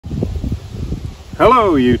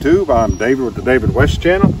Hello YouTube, I'm David with the David West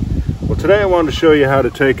channel. Well, today I wanted to show you how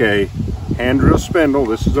to take a hand drill spindle.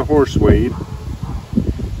 This is a horseweed,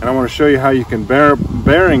 and I want to show you how you can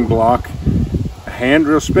bearing block a hand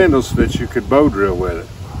drill spindle so that you could bow drill with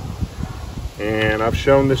it. And I've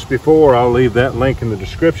shown this before. I'll leave that link in the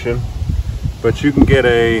description. But you can get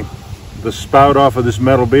the spout off of this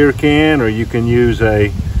metal beer can, or you can use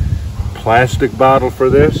a plastic bottle for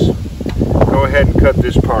this. Go ahead and cut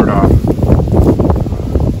this part off.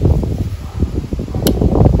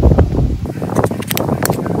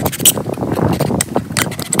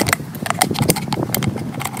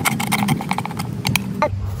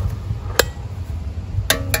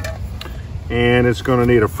 And it's going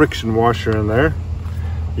to need a friction washer in there.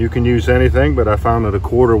 You can use anything, but I found that a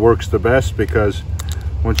quarter works the best, because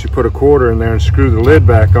once you put a quarter in there and screw the lid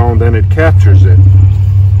back on, then it captures it.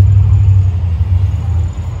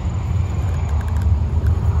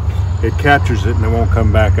 It captures it and it won't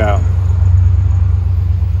come back out.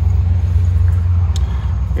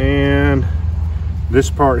 And this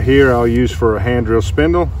part here I'll use for a hand drill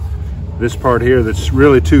spindle. This part here that's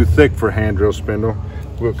really too thick for hand drill spindle,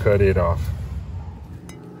 we'll cut it off.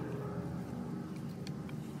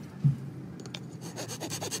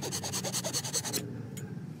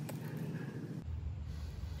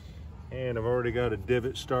 And I've already got a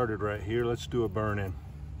divot started right here. Let's do a burn in.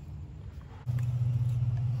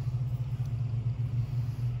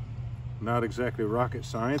 Not exactly rocket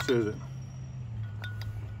science, is it?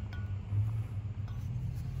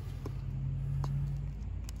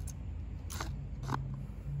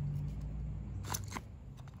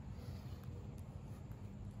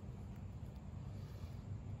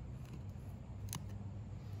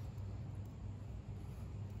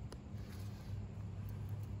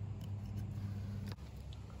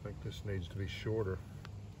 I think this needs to be shorter.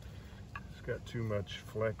 It's got too much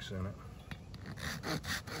flex in it.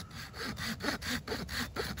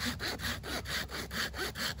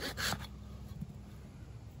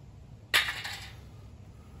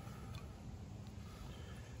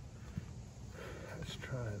 Let's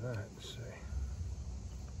try that and see.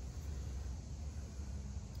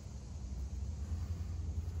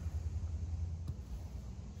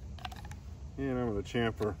 And I'm going to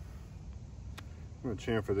chamfer. I'm going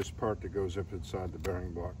to chamfer this part that goes up inside the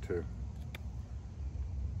bearing block too.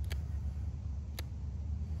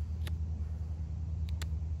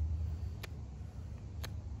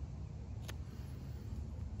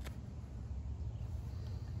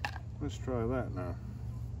 Let's try that now.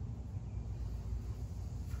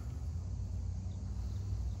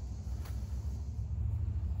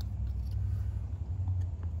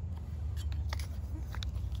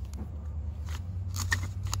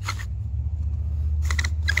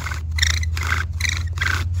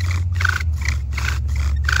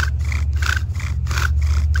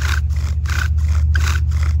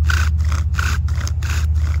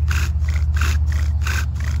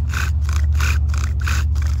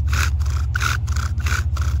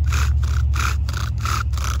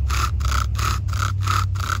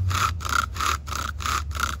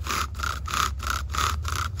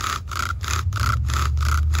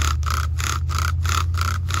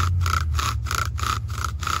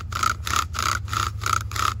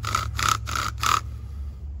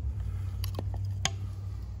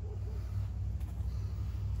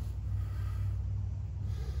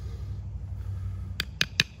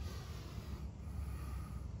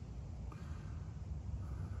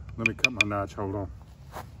 Let me cut my notch, hold on.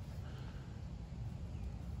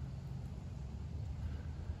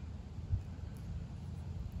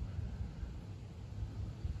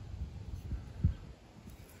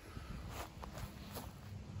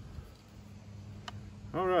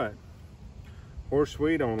 All right,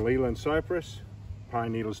 horseweed on Leland cypress,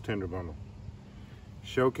 pine needles tender bundle.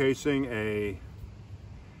 Showcasing a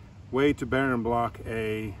way to bearing block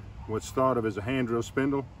what's thought of as a hand drill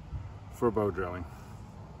spindle for bow drilling.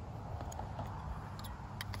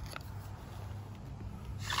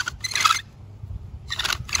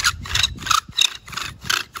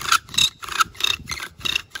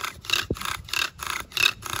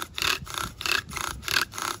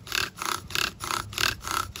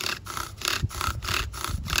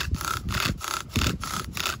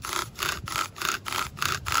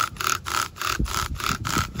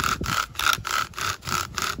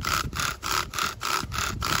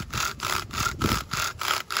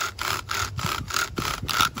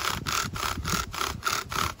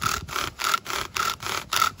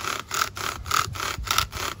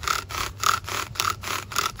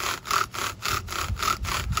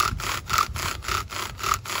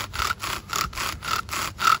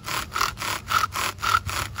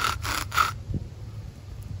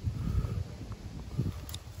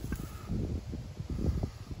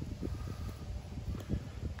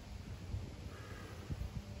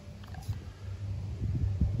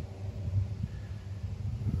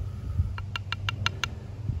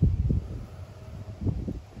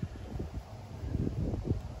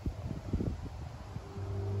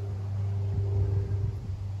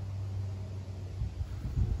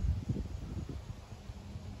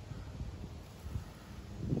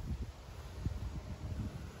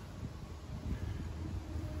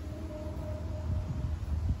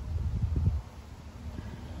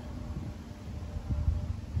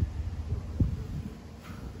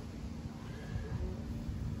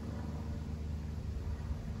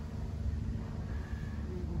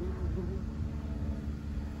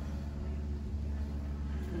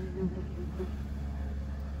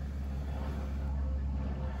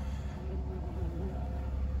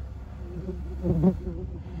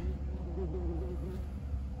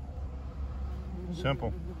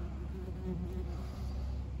 Simple.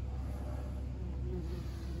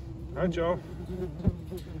 All right, y'all,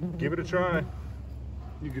 give it a try.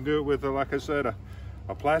 You can do it with, like I said, a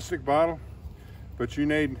plastic bottle, but you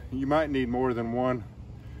might need more than one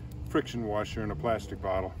friction washer in a plastic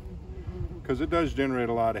bottle, because it does generate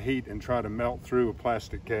a lot of heat and try to melt through a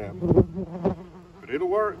plastic cap. But it'll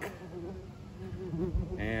work.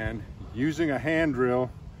 And using a hand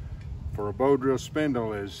drill for a bow drill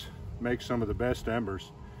spindle makes some of the best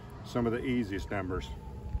embers, some of the easiest embers.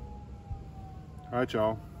 All right,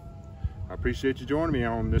 y'all. I appreciate you joining me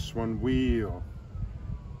on this one. We'll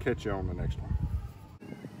catch you on the next one.